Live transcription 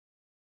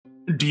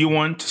Do you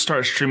want to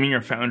start streaming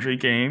your Foundry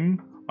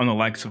game on the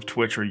likes of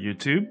Twitch or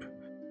YouTube?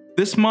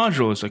 This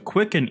module is a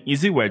quick and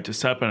easy way to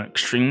set up an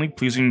extremely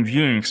pleasing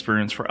viewing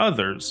experience for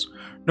others.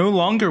 No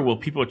longer will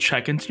people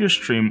check into your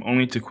stream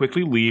only to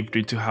quickly leave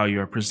due to how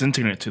you are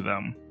presenting it to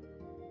them.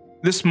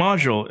 This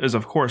module is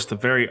of course the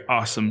very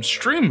awesome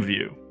Stream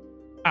View.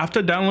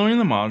 After downloading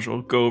the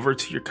module, go over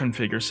to your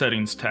Configure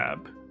Settings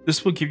tab.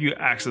 This will give you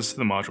access to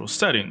the module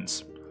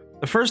settings.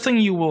 The first thing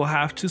you will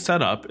have to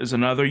set up is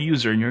another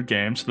user in your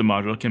game so the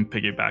module can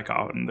piggyback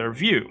on their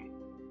view.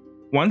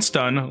 Once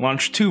done,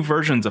 launch two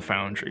versions of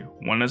Foundry,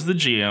 one as the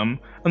GM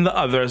and the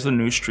other as the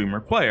new streamer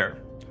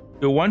player.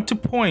 You'll want to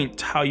point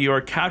how you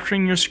are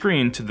capturing your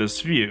screen to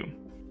this view.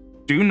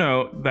 Do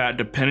note that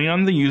depending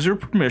on the user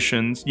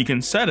permissions, you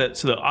can set it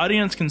so the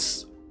audience can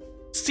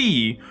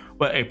see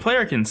what a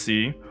player can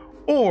see,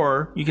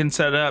 or you can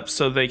set it up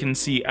so they can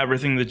see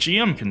everything the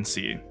GM can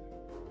see.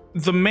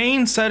 The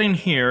main setting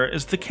here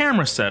is the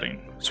camera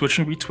setting,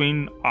 switching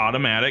between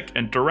automatic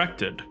and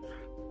directed.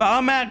 The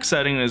automatic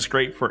setting is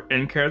great for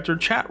in-character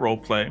chat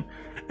roleplay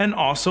and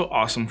also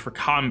awesome for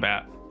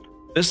combat.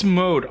 This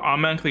mode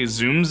automatically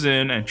zooms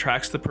in and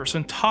tracks the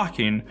person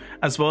talking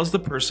as well as the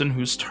person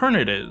whose turn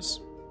it is.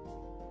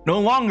 No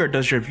longer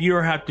does your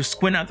viewer have to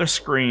squint at the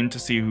screen to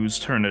see whose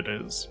turn it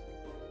is.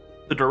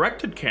 The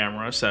directed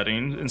camera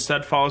setting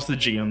instead follows the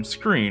GM's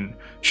screen,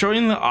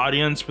 showing the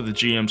audience what the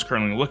GM is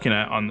currently looking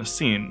at on the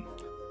scene.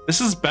 This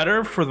is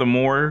better for the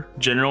more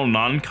general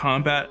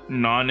non-combat,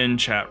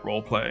 non-in-chat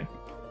roleplay.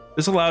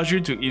 This allows you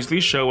to easily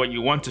show what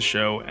you want to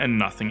show and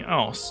nothing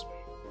else.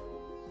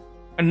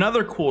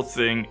 Another cool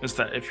thing is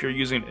that if you're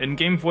using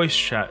in-game voice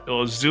chat, it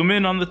will zoom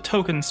in on the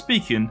token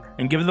speaking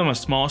and give them a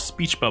small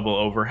speech bubble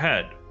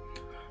overhead.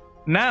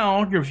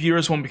 Now, your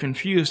viewers won't be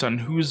confused on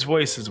whose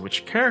voice is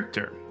which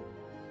character.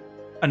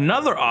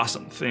 Another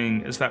awesome thing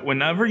is that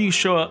whenever you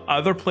show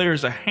other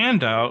players a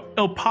handout,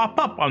 it'll pop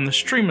up on the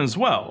stream as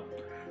well.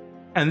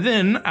 And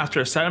then,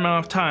 after a set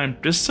amount of time,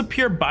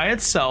 disappear by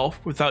itself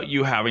without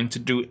you having to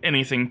do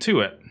anything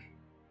to it.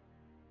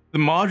 The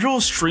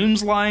module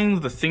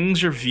streamlines the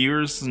things your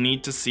viewers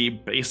need to see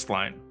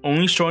baseline,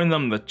 only showing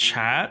them the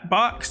chat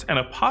box and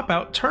a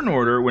pop-out turn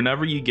order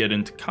whenever you get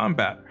into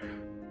combat.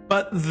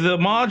 But the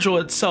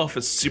module itself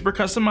is super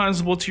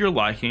customizable to your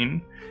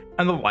liking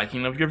and the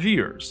liking of your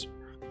viewers.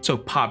 So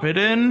pop it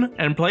in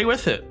and play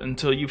with it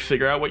until you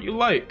figure out what you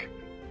like.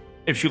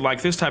 If you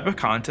like this type of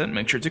content,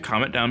 make sure to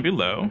comment down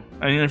below.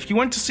 And if you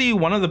want to see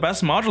one of the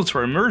best modules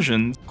for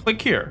immersion,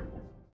 click here.